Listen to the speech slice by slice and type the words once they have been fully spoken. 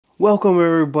Welcome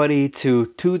everybody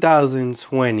to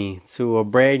 2020, to a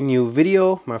brand new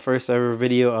video, my first ever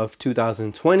video of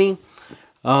 2020.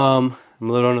 I'm a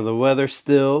little under the weather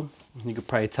still. You could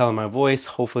probably tell in my voice,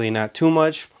 hopefully not too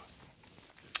much.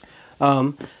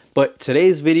 But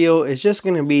today's video is just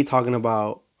going to be talking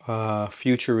about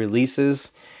future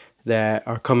releases that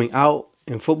are coming out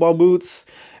in football boots.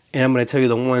 And I'm going to tell you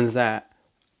the ones that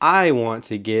I want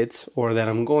to get or that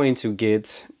I'm going to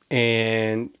get,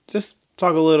 and just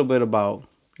talk a little bit about,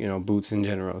 boots in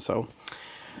general. So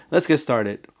let's get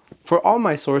started. For all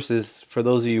my sources, for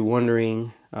those of you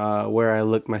wondering where I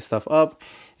look my stuff up,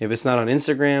 if it's not on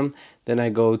Instagram, then I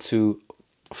go to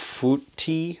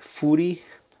footy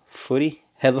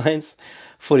headlines.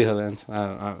 I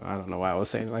don't know why I was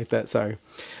saying it like that. Sorry.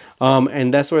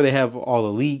 And that's where they have all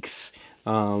the leaks,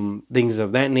 things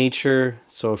of that nature.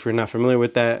 So if you're not familiar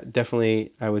with that,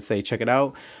 definitely I would say check it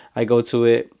out. I go to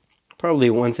it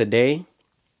probably once a day.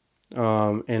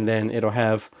 And then it'll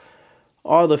have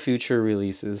all the future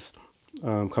releases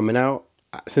coming out.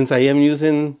 Since I am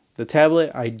using the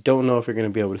tablet, I don't know if you're going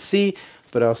to be able to see,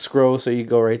 but I'll scroll so you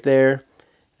go right there,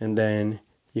 and then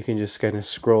you can just kind of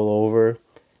scroll over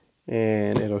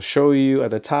and it'll show you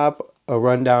at the top a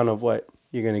rundown of what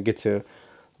you're going to get to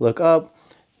look up.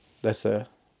 That's the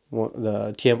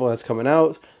tiempo that's coming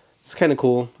out. It's kind of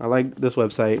cool. I like this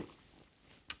website.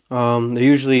 They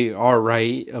usually are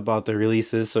right about the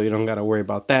releases, so you don't got to worry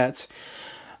about that.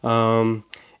 And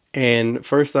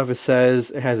first off, it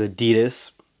says it has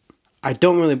Adidas. I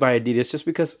don't really buy Adidas just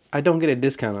because I don't get a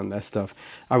discount on that stuff.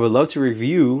 I would love to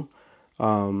review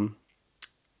Adidas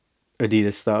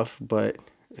stuff, but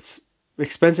it's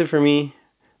expensive for me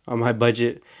on my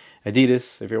budget.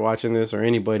 Adidas, if you're watching this, or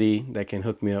anybody that can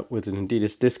hook me up with an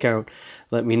Adidas discount,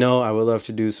 let me know. I would love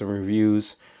to do some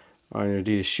reviews on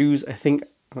Adidas shoes. I think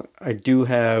I do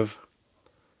have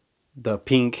the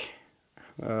pink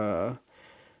Adidas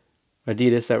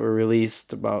that were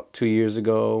released about 2 years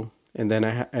ago, and then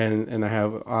I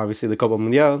have obviously the Copa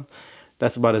Mundial.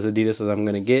 That's about as Adidas as I'm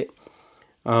gonna get.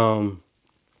 So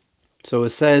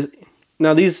it says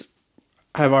now these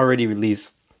have already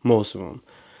released most of them,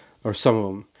 or some of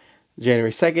them.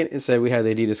 January 2nd, it said we had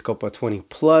the Adidas Copa 20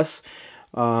 Plus.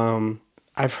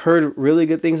 I've heard really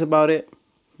good things about it.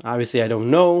 Obviously, I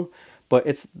don't know.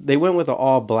 But they went with an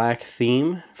all-black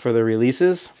theme for the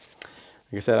releases.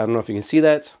 Like I said, I don't know if you can see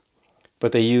that,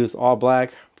 but they used all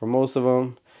black for most of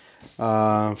them.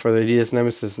 For the Adidas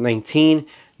Nemesis 19,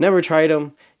 never tried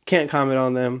them, can't comment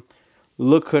on them.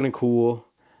 Look kind of cool.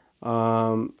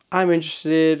 I'm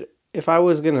interested, if I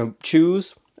was gonna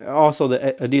choose, also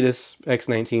the Adidas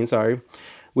X19, sorry,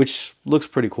 which looks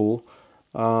pretty cool.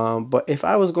 But if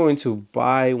I was going to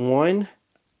buy one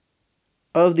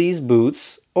of these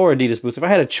boots, or Adidas boots, if I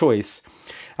had a choice,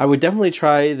 I would definitely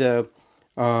try the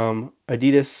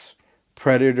Adidas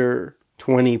Predator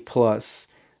 20 Plus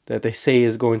that they say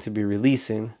is going to be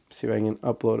releasing. See if I can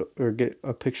upload or get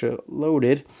a picture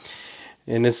loaded.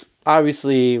 And it's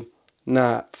obviously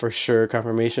not for sure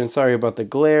confirmation. Sorry about the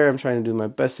glare. I'm trying to do my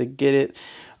best to get it.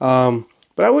 But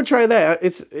I would try that.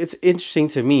 It's interesting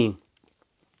to me.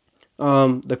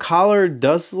 The collar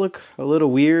does look a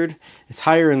little weird. It's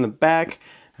higher in the back.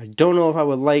 I don't know if I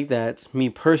would like that, me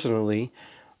personally.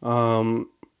 But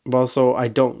also, I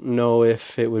don't know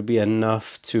if it would be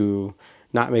enough to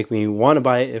not make me want to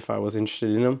buy it if I was interested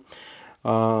in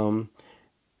them.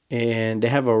 And they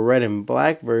have a red and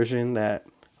black version that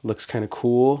looks kind of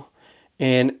cool.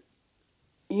 And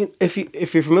if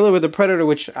you're familiar with the Predator,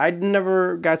 which I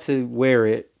never got to wear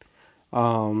it,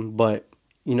 but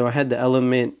I had the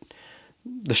element,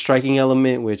 the striking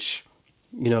element, which,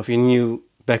 if you knew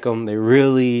Beckham, they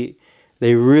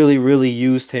really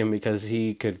used him because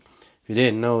he could, if you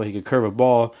didn't know, he could curve a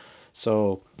ball.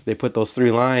 So they put those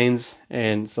 3 lines,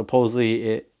 and supposedly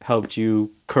it helped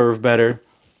you curve better.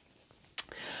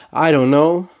 I don't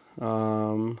know.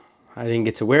 I didn't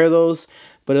get to wear those,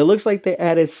 but it looks like they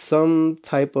added some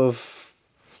type of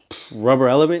rubber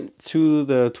element to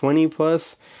the 20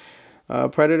 Plus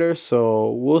Predator, so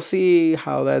we'll see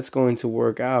how that's going to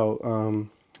work out.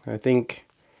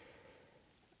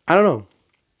 I don't know.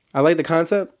 I like the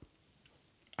concept.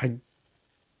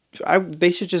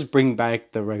 They should just bring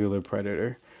back the regular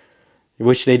Predator,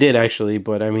 which they did actually.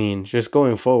 But I mean, just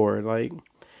going forward, like,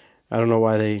 I don't know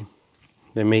why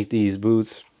they make these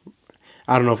boots.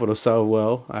 I don't know if it'll sell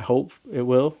well. I hope it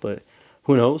will, but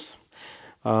who knows?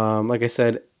 Like I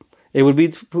said, it would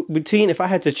be between, if I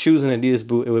had to choose an Adidas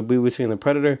boot, it would be between the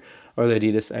Predator or the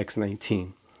Adidas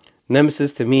X19.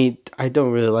 Nemesis, to me, I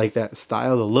don't really like that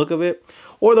style, the look of it.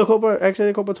 Or the Copa, actually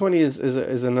the Copa 20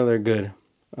 is another good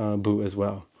boot as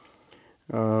well.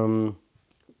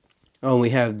 Oh,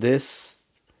 we have this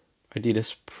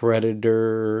Adidas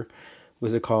Predator.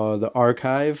 What's it called? The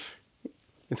Archive.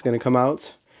 It's gonna come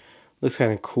out. Looks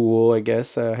kind of cool, I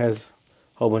guess. Has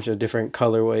a whole bunch of different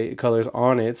colors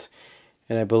on it,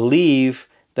 and I believe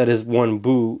that is one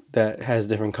boot that has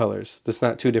different colors. That's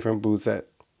not two different boots that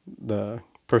the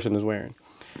person is wearing.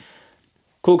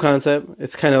 Cool concept.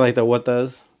 It's kind of like the What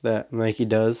Does that Nike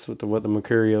does with the What the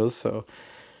Mercurials. So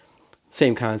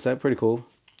same concept. Pretty cool.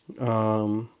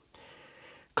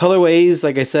 Colorways,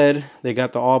 like I said, they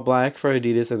got the all black for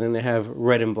Adidas, and then they have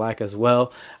red and black as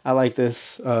well. I like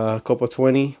this Copa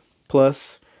 20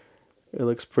 Plus. It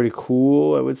looks pretty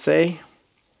cool, I would say.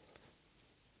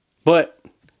 But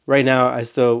right now, I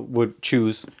still would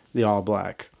choose the all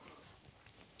black.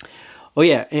 Oh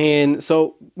yeah, and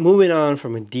so moving on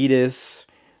from Adidas,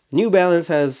 New Balance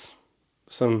has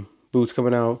some boots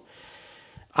coming out.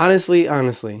 Honestly,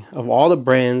 of all the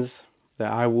brands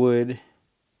that I would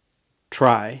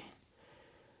try,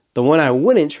 the one I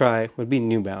wouldn't try would be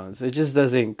New Balance. It just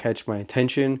doesn't catch my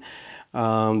attention.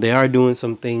 They are doing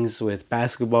some things with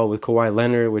basketball with Kawhi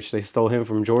Leonard, which they stole him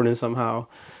from Jordan somehow,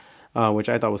 which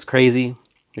I thought was crazy.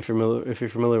 If you're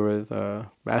familiar with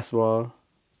basketball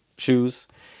shoes,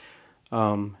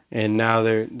 and now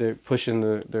they're pushing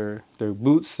their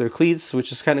boots, their cleats,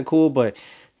 which is kind of cool. But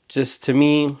just to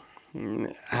me,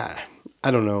 I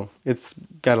don't know. It's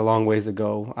got a long ways to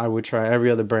go. I would try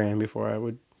every other brand before I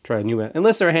would try New Balance,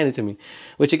 unless they're handed to me.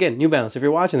 Which again, New Balance, if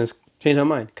you're watching this, change my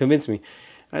mind, convince me.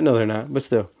 I know they're not, but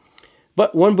still.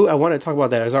 But one boot I want to talk about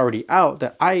that is already out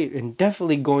that I am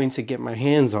definitely going to get my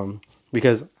hands on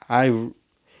because I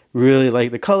really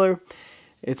like the color.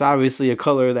 It's obviously a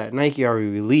color that Nike already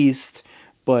released,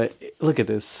 but look at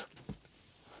this.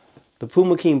 The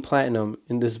Puma King Platinum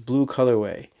in this blue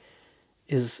colorway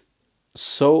is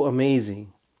so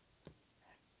amazing.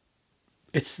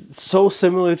 It's so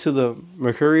similar to the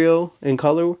Mercurial in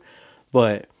color,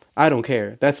 but I don't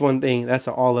care. That's one thing. That's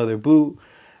an all leather boot.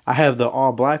 I have the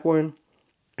all black one,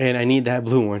 and I need that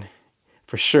blue one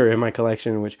for sure in my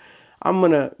collection, which I'm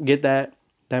going to get that.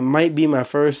 That might be my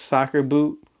first soccer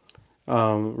boot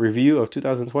review of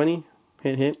 2020.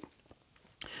 Hint, hint.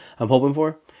 I'm hoping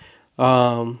for.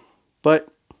 But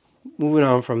moving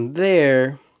on from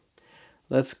there,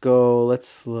 let's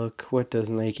look. What does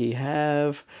Nike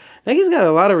have? Nike's got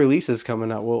a lot of releases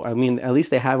coming out. Well, I mean, at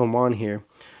least they have them on here.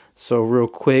 So real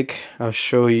quick, I'll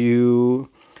show you.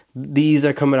 These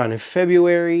are coming out in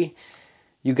February.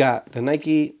 You got the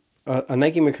Nike, a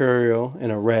Nike Mercurial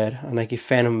in a red, a Nike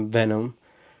Phantom Venom.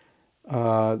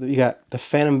 You got the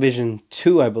Phantom Vision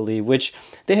 2, I believe, which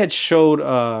they had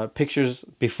showed pictures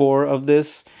before of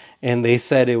this, and they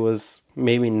said it was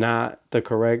maybe not the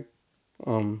correct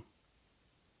one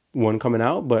coming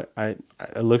out, but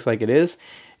it looks like it is.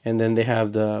 And then they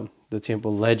have the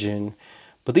Temple Legend.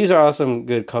 But these are all some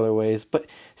good colorways. But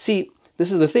see,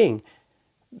 this is the thing.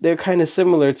 They're kind of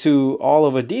similar to all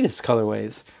of Adidas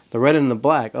colorways. The red and the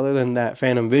black, other than that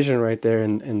Phantom Vision right there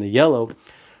and the yellow.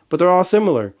 But they're all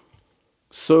similar.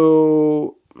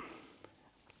 So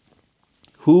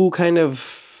who kind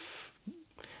of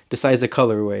decides the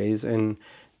colorways? And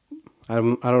I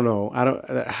don't know.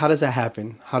 How does that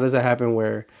happen? How does that happen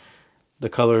where the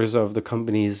colors of the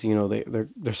companies, you know,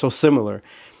 they're so similar?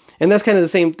 And that's kind of the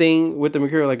same thing with the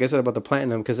Mercurial, like I said about the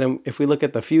Platinum, because then if we look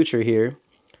at the future here,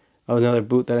 another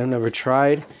boot that I've never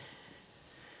tried,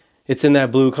 it's in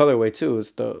that blue colorway too.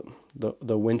 It's the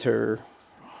winter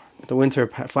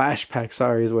flash pack,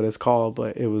 sorry, is what it's called,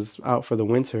 but it was out for the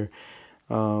winter.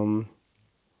 The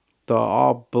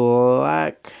all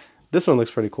black, this one looks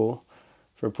pretty cool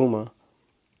for Puma.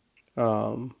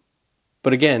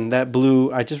 But again, that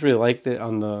blue, I just really liked it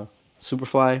on the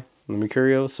Superfly, on the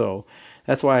Mercurial, so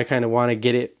that's why I kind of want to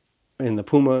get it in the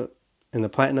Puma, in the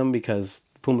Platinum, because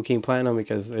Puma King Platinum,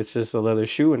 because it's just a leather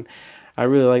shoe, and I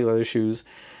really like leather shoes.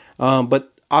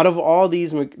 But out of all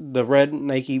these, the red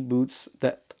Nike boots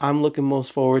that I'm looking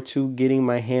most forward to getting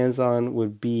my hands on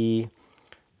would be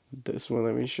this one.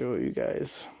 Let me show you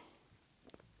guys.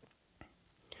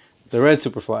 The red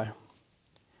Superfly.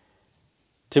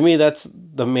 To me, that's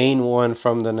the main one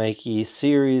from the Nike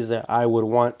series that I would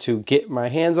want to get my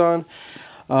hands on,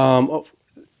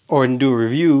 or do a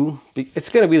review. It's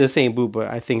going to be the same boot, but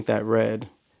I think that red,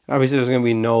 obviously there's going to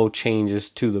be no changes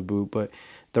to the boot, but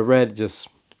the red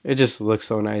it just looks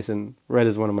so nice, and red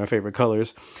is one of my favorite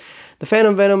colors. The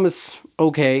Phantom Venom is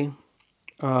okay.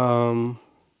 The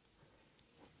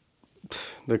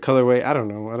colorway, I don't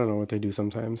know what they do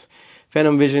sometimes.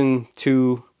 Phantom Vision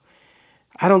 2,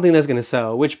 I don't think that's going to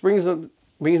sell, which brings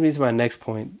me to my next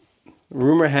point.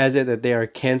 Rumor has it that they are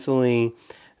canceling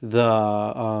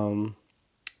the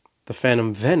the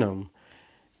Phantom Venom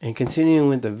and continuing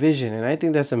with the Vision. And I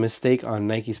think that's a mistake on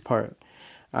Nike's part.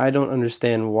 I don't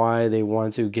understand why they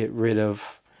want to get rid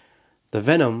of the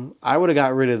Venom. I would have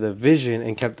got rid of the Vision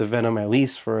and kept the Venom at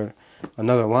least for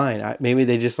another line. Maybe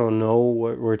they just don't know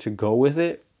where to go with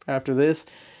it after this.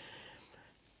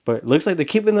 But it looks like they're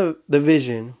keeping the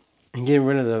Vision and getting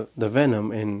rid of the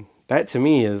Venom. And that to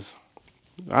me is,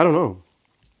 I don't know.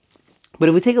 But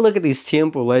if we take a look at these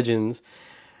Tiempo Legends,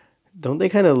 don't they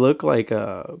kind of look like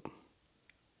not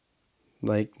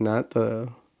the,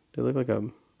 they look like a,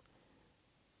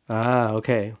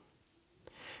 okay.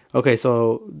 Okay,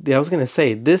 so yeah, I was gonna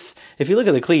say this. If you look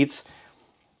at the cleats,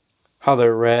 how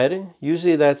they're red,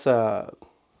 usually that's the,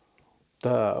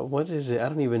 what is it? I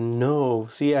don't even know.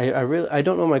 See, I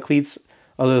don't know my cleats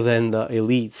other than the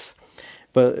Elites,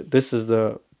 but this is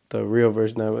the real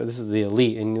version of it. This is the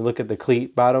Elite, and you look at the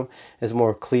cleat bottom, it's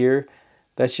more clear.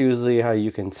 That's usually how you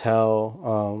can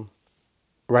tell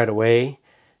right away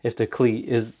if the cleat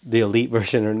is the Elite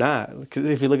version or not. Because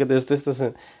if you look at this, this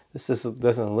doesn't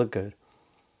look good.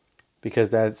 Because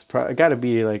that's probably got to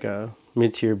be like a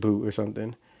mid-tier boot or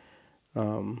something.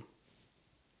 Oh,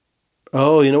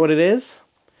 you know what it is?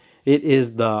 It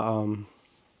is the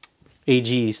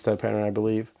AG stud pattern, I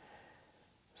believe.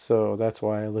 So that's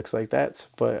why it looks like that.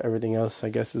 But everything else, I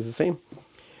guess, is the same.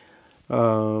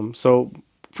 So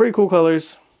pretty cool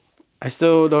colors. I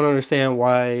still don't understand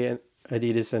why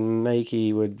Adidas and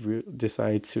Nike would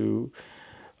decide to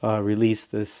release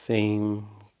the same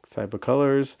type of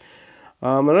colors.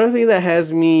 Another thing that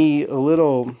has me a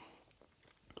little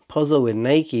puzzled with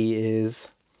Nike is,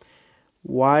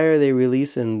 why are they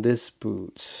releasing this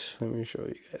boot? Let me show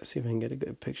you guys, see if I can get a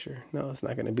good picture. No, it's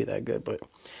not going to be that good, but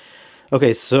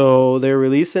okay, so they're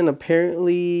releasing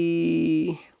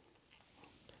apparently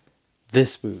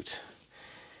this boot.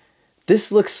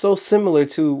 This looks so similar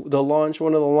to the launch,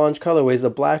 one of the launch colorways, the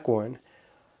black one.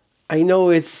 I know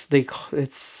it's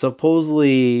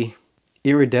supposedly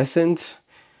iridescent,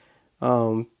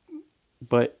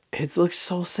 but it looks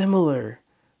so similar.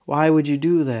 Why would you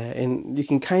do that? And you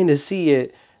can kind of see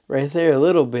it right there a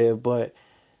little bit, but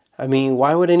I mean,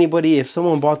 why would anybody, if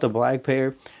someone bought the black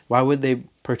pair, why would they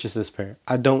purchase this pair?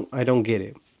 I don't get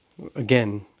it.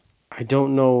 Again, I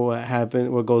don't know what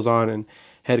happened, what goes on in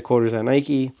headquarters at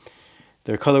Nike,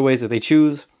 their colorways that they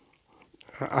choose.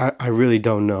 I really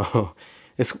don't know.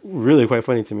 It's really quite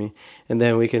funny to me. And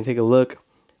then we can take a look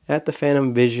at the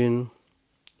Phantom Vision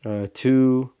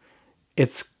 2.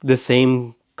 It's the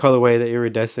same colorway, the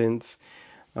iridescence,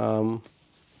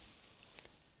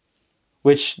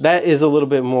 which that is a little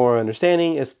bit more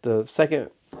understanding. It's the second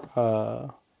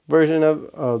version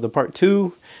of the part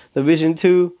 2, the Vision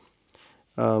 2.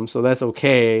 So that's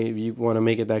okay if you want to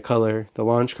make it that color. The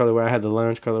launch colorway, I had the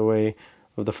launch colorway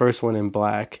of the first one in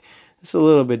black. It's a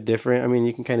little bit different. I mean,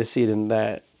 you can kind of see it in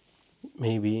that,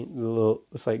 maybe a little,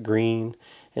 it's like green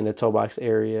in the toe box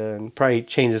area, and probably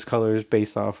changes colors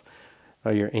based off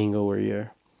your angle where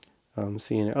you're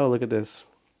seeing it. Oh, look at this.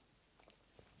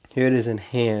 Here it is in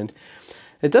hand.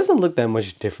 It doesn't look that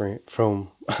much different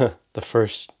from the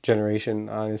first generation,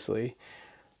 honestly.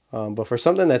 But for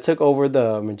something that took over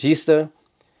the Magista,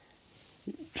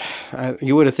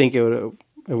 you would have think it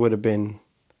would have been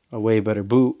a way better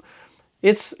boot.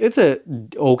 It's a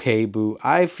okay boot.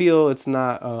 I feel it's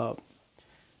not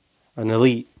an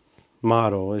elite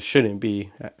model. It shouldn't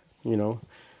be, you know.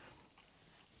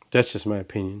 That's just my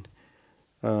opinion.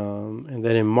 And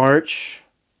then in March,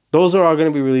 those are all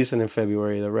going to be releasing in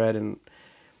February, the red and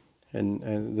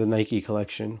the Nike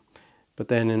collection. But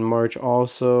then in March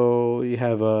also, you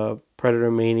have a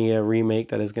Predator Mania remake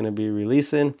that is going to be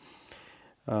releasing.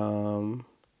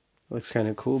 Looks kind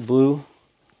of cool, blue.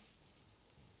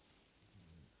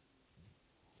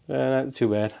 Not too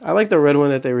bad. I like the red one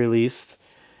that they released.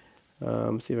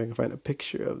 See if I can find a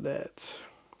picture of that.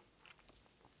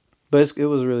 But it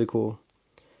was really cool.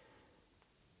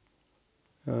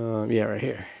 Yeah, right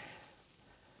here.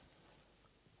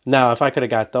 Now, if I could have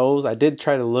got those, I did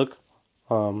try to look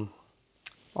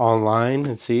online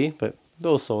and see, but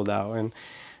those sold out, and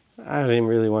I didn't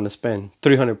really want to spend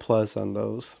 300 plus on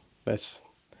those. That's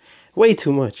way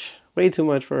too much. Way too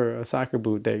much for a soccer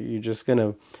boot that you're just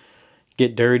gonna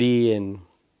get dirty and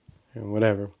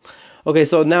whatever. Okay,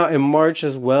 so now in March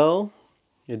as well,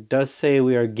 it does say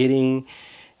we are getting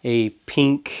a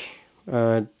pink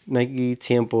Nike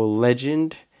Tiempo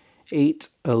Legend 8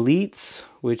 Elites,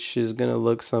 which is gonna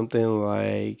look something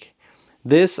like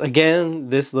this. Again,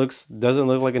 this doesn't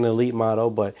look like an elite model,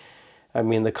 but I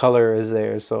mean the color is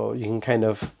there, so you can kind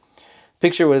of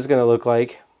picture what it's gonna look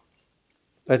like.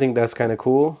 I think that's kind of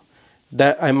cool.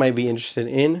 That I might be interested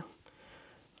in.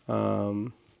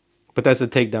 but that's a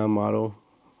takedown model.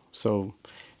 So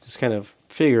just kind of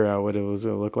figure out what it was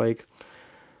going to look like.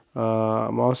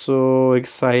 I'm also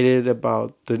excited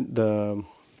about the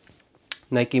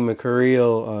Nike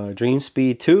Mercurial Dream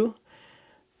Speed 2.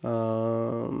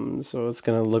 So it's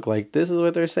going to look like this is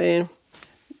what they're saying.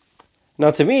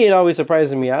 Now, to me, it always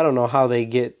surprises me. I don't know how they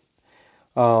get,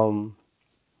 how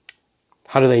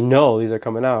do they know these are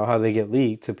coming out? How do they get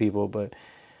leaked to people? But,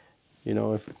 you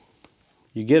know, if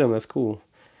you get them, that's cool.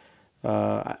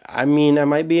 I mean, I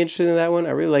might be interested in that one.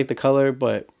 I really like the color,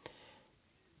 but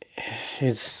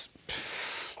it's,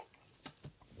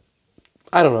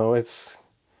 I don't know. It's,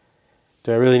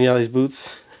 do I really need all these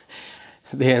boots?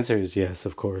 The answer is yes,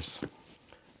 of course.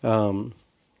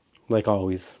 Like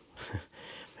always.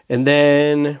 And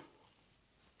then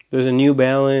there's a New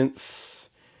Balance.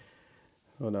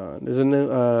 Hold on. There's a new,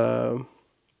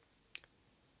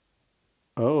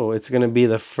 oh, it's going to be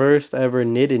the first ever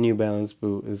knitted New Balance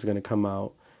boot is going to come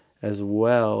out as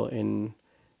well in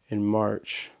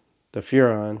March. The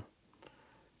Furon.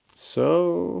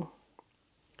 So,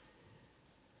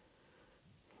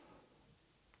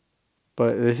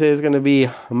 but they say it's going to be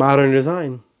a modern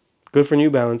design. Good for New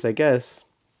Balance, I guess.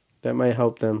 That might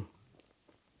help them.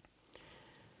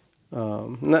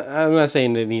 I'm not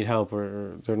saying they need help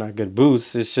or they're not good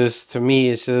boots. It's just, to me,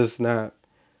 it's just not,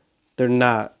 they're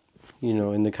not, you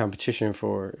know, in the competition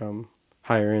for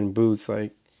higher end boots.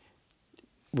 Like,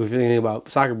 if you're thinking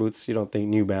about soccer boots, you don't think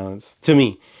New Balance. To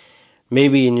me,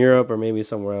 maybe in Europe or maybe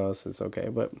somewhere else, it's okay.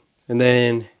 But, and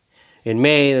then in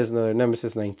May, there's another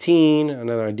Nemesis 19,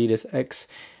 another Adidas X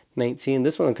 19.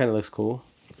 This one kind of looks cool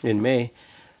in May.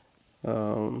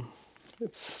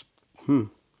 It's,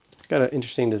 got an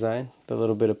interesting design, the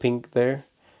little bit of pink there.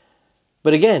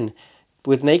 But again,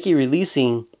 with Nike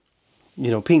releasing,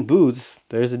 you know, pink boots,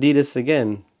 there's Adidas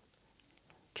again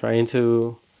trying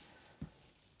to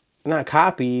not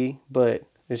copy, but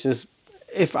it's just,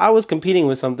 if I was competing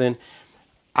with something,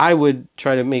 I would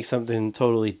try to make something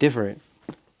totally different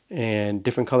and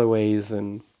different colorways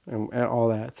and all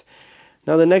that.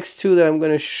 Now the next two that I'm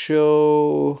going to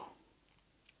show,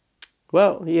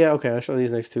 well, yeah, okay, I'll show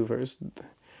these next two first.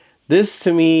 This,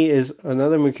 to me, is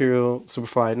another Mercurial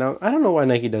Superfly. Now, I don't know why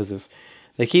Nike does this.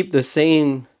 They keep the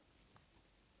same,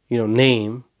 you know,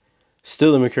 name,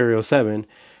 still the Mercurial 7,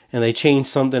 and they change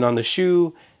something on the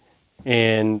shoe.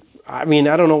 And, I mean,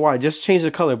 I don't know why. Just change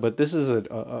the color, but this is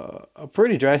a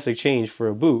pretty drastic change for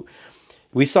a boot.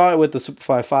 We saw it with the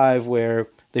Superfly 5 where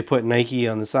they put Nike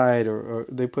on the side, or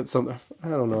they put some, I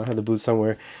don't know, I had the boot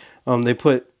somewhere. They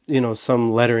put, you know, some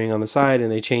lettering on the side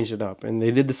and they changed it up. And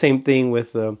they did the same thing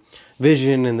with the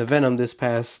Vision and the Venom this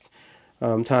past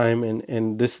time.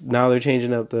 And this, now they're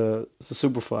changing up the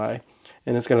Superfly.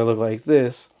 And it's going to look like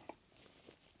this.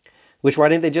 Which, why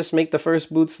didn't they just make the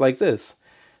first boots like this?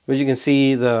 But you can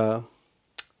see the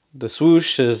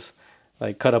swoosh is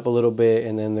like cut up a little bit.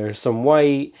 And then there's some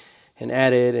white and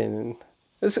added. And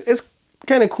it's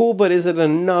kind of cool, but is it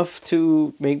enough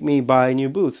to make me buy new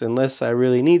boots? Unless I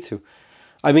really need to.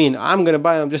 I mean, I'm going to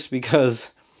buy them just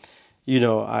because, you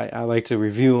know, I like to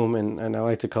review them and I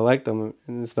like to collect them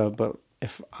and stuff. But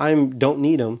if I don't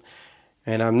need them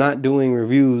and I'm not doing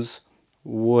reviews,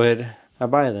 would I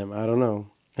buy them? I don't know.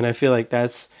 And I feel like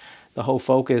that's the whole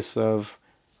focus of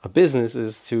a business,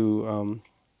 is to,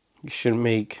 you should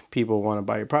make people want to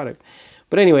buy your product.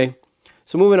 But anyway,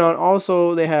 so moving on.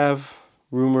 Also, they have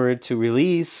rumored to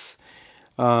release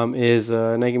is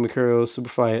Nike Mercurial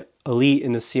Superfly Elite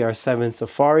in the CR7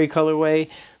 Safari colorway.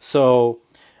 So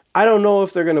I don't know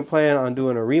if they're going to plan on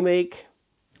doing a remake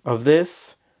of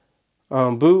this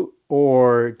boot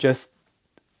or just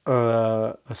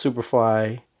a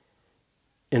Superfly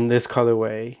in this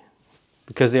colorway,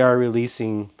 because they are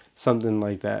releasing something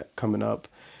like that coming up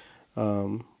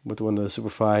with one of the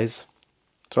Superflies.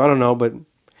 So I don't know, but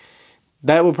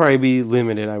that will probably be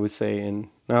limited, I would say, and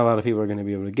not a lot of people are going to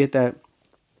be able to get that.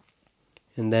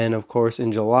 And then, of course,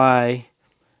 in July,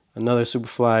 another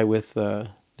Superfly with the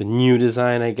new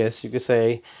design, I guess you could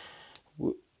say,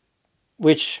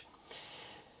 which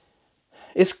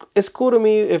it's cool to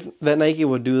me if that Nike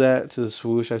would do that to the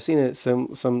swoosh. I've seen it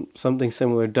something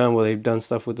similar done, where they've done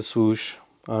stuff with the swoosh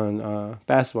on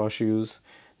basketball shoes,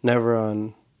 never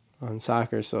on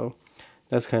soccer. So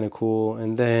that's kind of cool.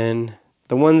 And then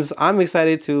the ones I'm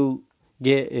excited to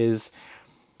get is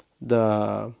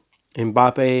the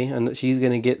Mbappe, and she's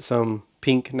gonna get some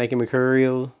pink Nike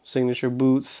Mercurial signature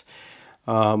boots.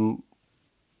 Don't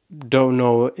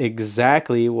know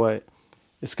exactly what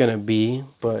it's gonna be,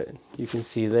 but you can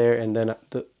see there. And then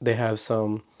they have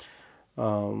some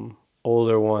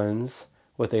older ones,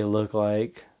 what they look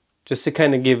like, just to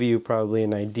kind of give you probably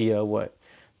an idea what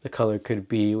the color could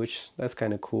be, which that's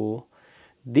kind of cool.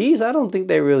 These, I don't think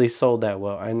they really sold that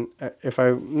well. And if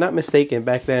I'm not mistaken,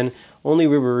 back then only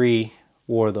Ribéry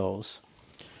wore those.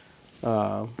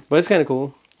 But it's kind of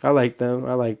cool. I like them.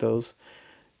 I like those.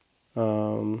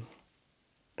 And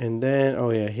then,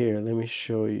 oh yeah, here, let me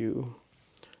show you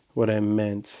what I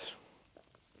meant.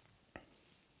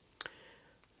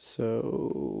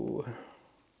 So,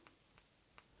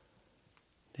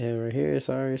 yeah, right here.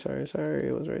 Sorry.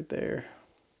 It was right there.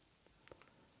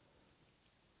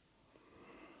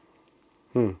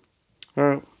 All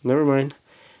right, never mind.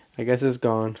 I guess it's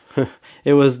gone.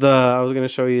 It was I was gonna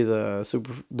show you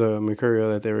the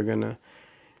Mercurial that they were gonna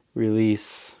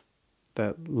release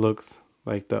that looked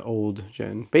like the old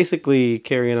gen. Basically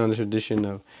carrying on the tradition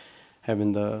of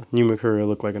having the new Mercurial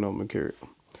look like an old Mercurial.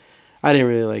 I didn't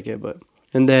really like it, but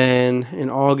and then in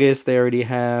August they already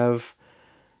have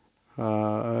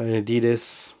an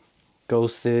Adidas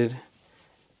Ghosted.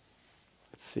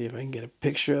 Let's see if I can get a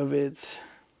picture of it.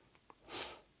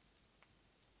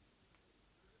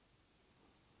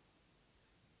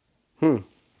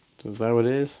 Is that what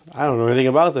it is? I don't know anything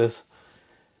about this.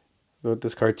 What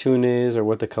this cartoon is or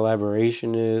what the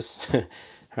collaboration is.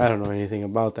 I don't know anything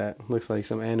about that. Looks like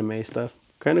some anime stuff.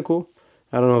 Kind of cool.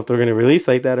 I don't know if they're going to release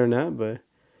like that or not, but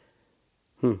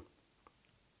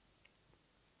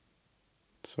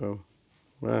so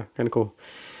kind of cool.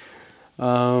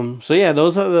 So yeah,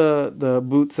 those are the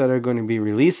boots that are going to be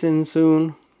releasing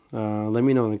soon. Let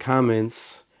me know in the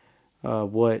comments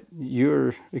what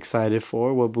you're excited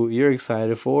for, what boot you're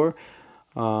excited for,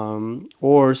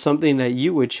 or something that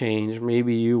you would change.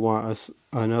 Maybe you want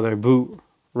another boot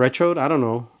retroed. I don't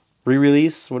know,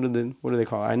 re-release. What do they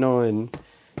call it? I know in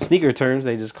sneaker terms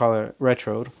they just call it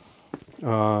retroed.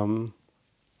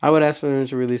 I would ask for them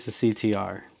to release a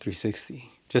CTR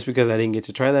 360 just because I didn't get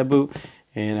to try that boot.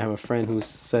 And I have a friend who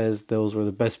says those were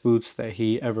the best boots that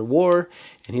he ever wore.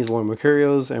 And he's worn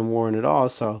Mercurials and worn it all.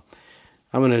 So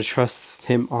I'm going to trust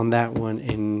him on that one.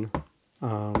 And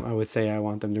I would say I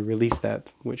want them to release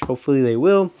that, which hopefully they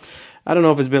will. I don't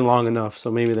know if it's been long enough. So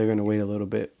maybe they're going to wait a little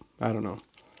bit. I don't know.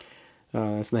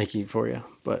 That's Nike for you.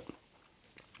 But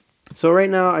so right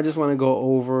now I just want to go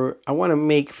over. I want to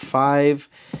make 5,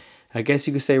 I guess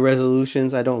you could say,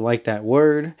 resolutions. I don't like that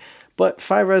word. But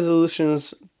 5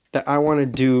 resolutions that I want to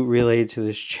do related to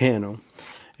this channel.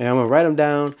 And I'm going to write them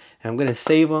down. And I'm going to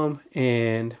save them.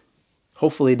 And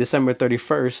hopefully December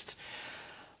 31st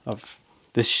of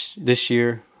this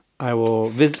year, I will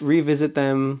revisit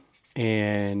them.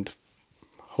 And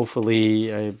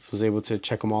hopefully I was able to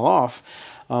check them all off.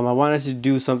 I wanted to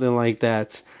do something like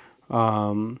that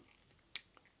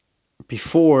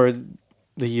before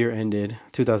the year ended,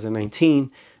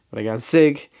 2019. But I got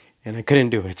sick and I couldn't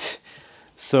do it.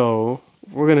 So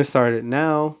we're gonna start it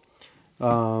now.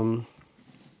 My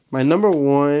number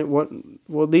one,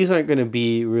 well, these aren't gonna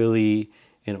be really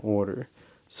in order.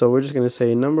 So we're just gonna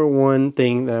say number one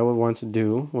thing that I would want to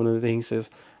do. One of the things is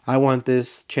I want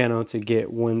this channel to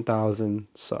get 1,000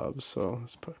 subs. So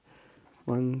let's put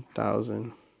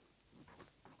 1,000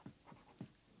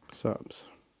 subs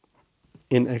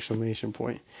in exclamation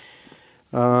point.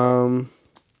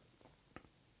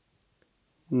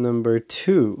 Number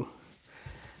 2.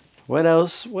 What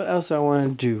else do I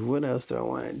want to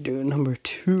do? Number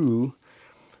 2.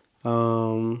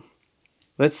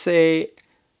 Let's say,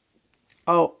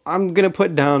 I'm gonna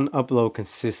put down upload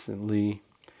consistently.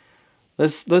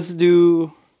 Let's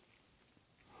do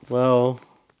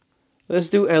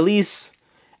at least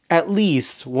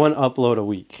one upload a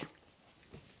week.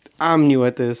 I'm new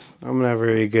at this. I'm not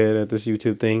very good at this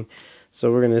YouTube thing.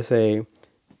 So we're gonna say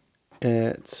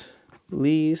at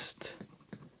least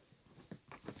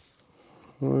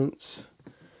once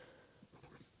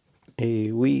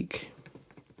a week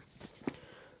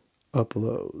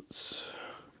uploads.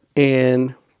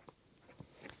 And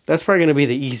that's probably going to be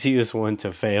the easiest one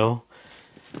to fail.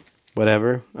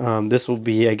 Whatever. This will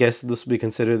be, I guess this will be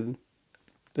considered,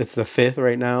 it's the 5th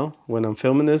right now when I'm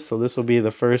filming this. So this will be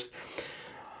the first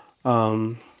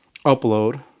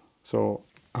upload. So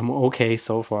I'm okay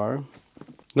so far.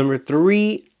 Number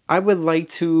 3, I would like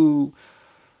to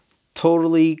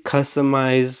totally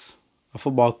customize a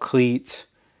football cleat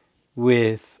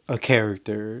with a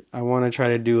character. I want to try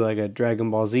to do like a Dragon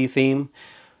Ball Z theme.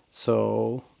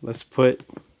 So let's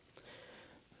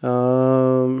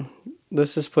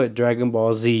just put Dragon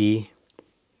Ball Z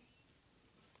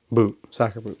boot,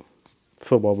 soccer boot,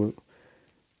 football boot.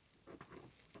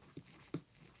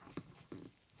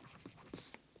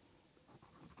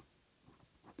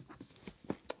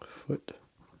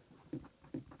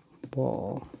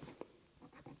 Football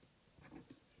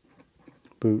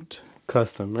boot,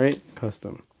 custom, right?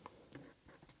 Custom.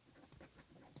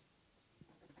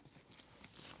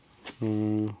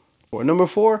 Or number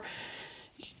 4,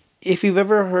 if you've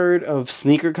ever heard of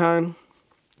SneakerCon,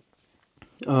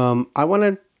 I want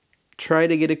to try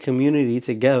to get a community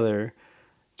together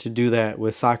to do that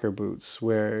with soccer boots,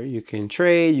 where you can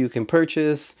trade, you can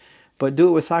purchase, but do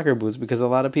it with soccer boots, because a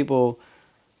lot of people,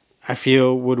 I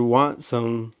feel, would want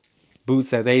some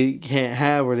boots that they can't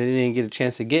have or they didn't get a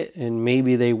chance to get, and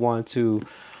maybe they want to,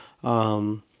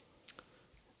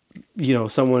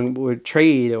 someone would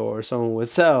trade or someone would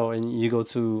sell, and you go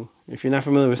to, if you're not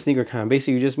familiar with SneakerCon,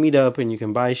 basically you just meet up and you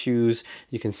can buy shoes,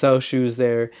 you can sell shoes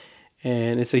there,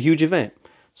 and it's a huge event.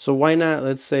 So why not,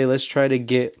 let's try to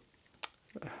get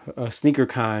a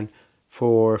SneakerCon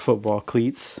for football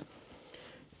cleats.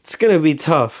 It's gonna be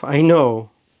tough, I know.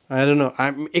 I don't know.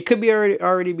 It could be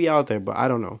already be out there, but I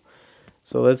don't know.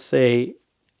 So let's say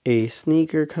a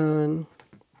SneakerCon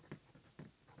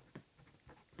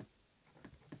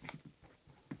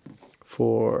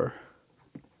for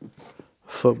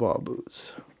football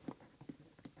boots.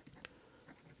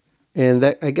 And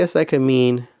that, I guess that could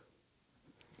mean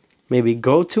maybe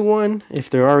go to one if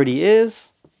there already is,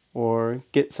 or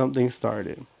get something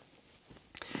started.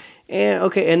 And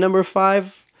okay, and number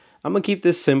 5, I'm gonna keep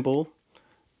this simple.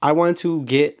 I want to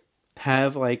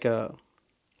have like a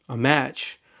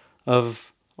match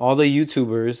of all the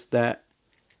YouTubers that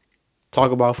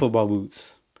talk about football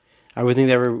boots. I would think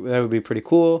that would be pretty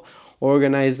cool.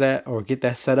 Organize that, or get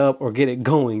that set up, or get it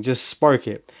going. Just spark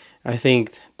it. I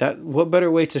think that, what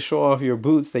better way to show off your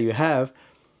boots that you have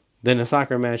than a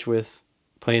soccer match with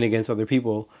playing against other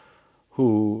people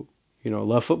who,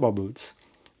 love football boots.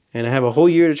 And I have a whole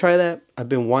year to try that. I've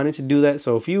been wanting to do that.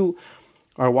 So if you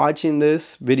are watching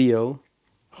this video,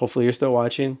 hopefully you're still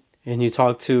watching, and you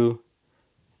talk to,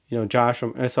 Josh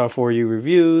from SR4U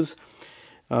Reviews,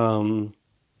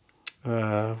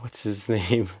 what's his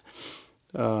name?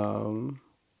 Just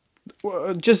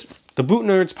the Boot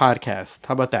Nerds podcast.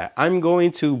 How about that? I'm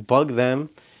going to bug them,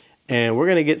 and we're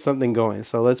gonna get something going.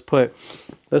 So let's put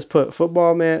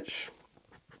football match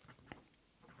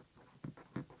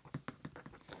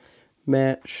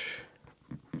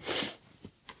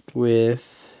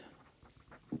with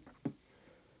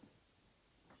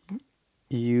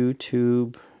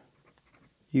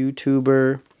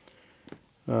YouTuber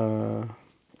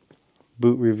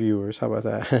boot reviewers. How about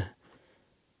that?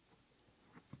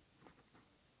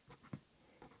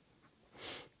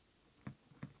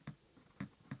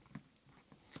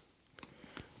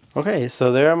 Okay,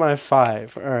 so there are my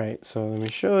 5. All right, so let me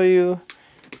show you.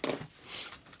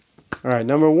 All right,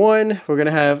 number 1, we're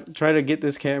gonna try to get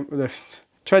this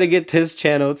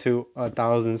channel to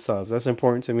 1,000 subs. That's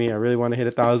important to me. I really want to hit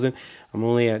 1,000. I'm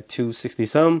only at 260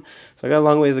 some, so I got a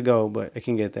long ways to go, but I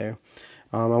can get there.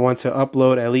 I want to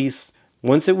upload at least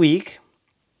once a week.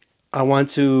 I want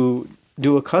to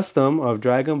do a custom of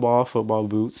Dragon Ball football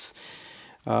boots.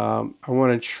 I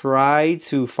want to try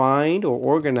to find or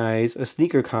organize a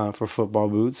SneakerCon for football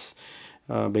boots.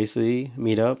 Basically,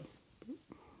 meet up,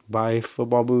 buy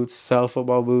football boots, sell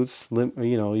football boots.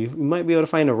 You might be able to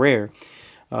find a rare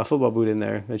football boot in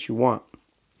there that you want.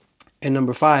 And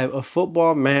number 5, a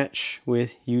football match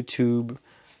with YouTuber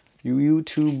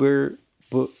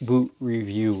boot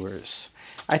reviewers.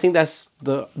 I think that's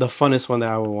the funnest one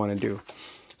that I would want to do.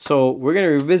 So we're going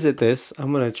to revisit this.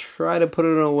 I'm going to try to put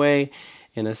it away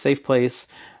in a safe place,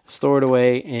 store it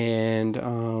away, and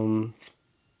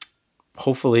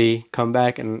hopefully come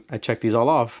back and I check these all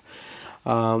off.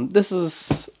 This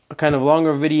is a kind of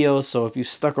longer video, so if you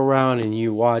stuck around and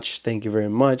you watched, thank you very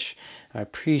much. I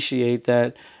appreciate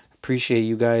that. Appreciate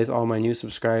you guys, all my new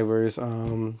subscribers.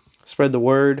 Spread the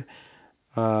word.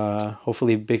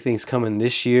 Hopefully big things coming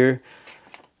this year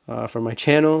for my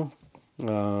channel.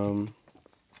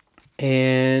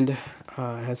 And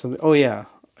I had something. Oh yeah,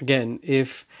 again,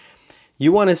 if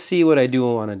you want to see what I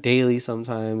do on a daily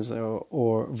sometimes,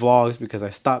 or vlogs, because I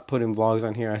stopped putting vlogs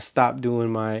on here, I stopped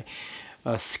doing my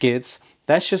skits.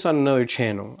 That's just on another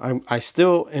channel. I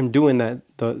still am doing that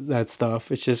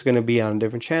stuff. It's just going to be on a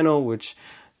different channel, which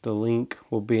the link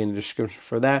will be in the description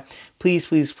for that. Please,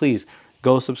 please, please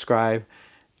go subscribe.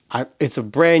 It's a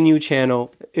brand new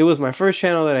channel. It was my first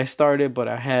channel that I started, but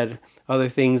I had other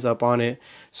things up on it.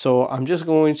 So I'm just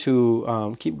going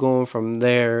to keep going from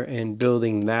there and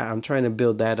building that. I'm trying to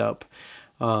build that up.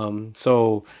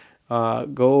 So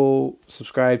go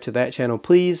subscribe to that channel,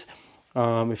 please,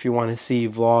 if you want to see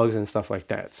vlogs and stuff like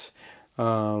that.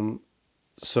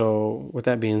 So with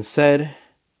that being said,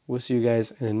 we'll see you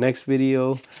guys in the next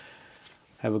video.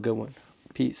 Have a good one.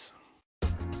 Peace.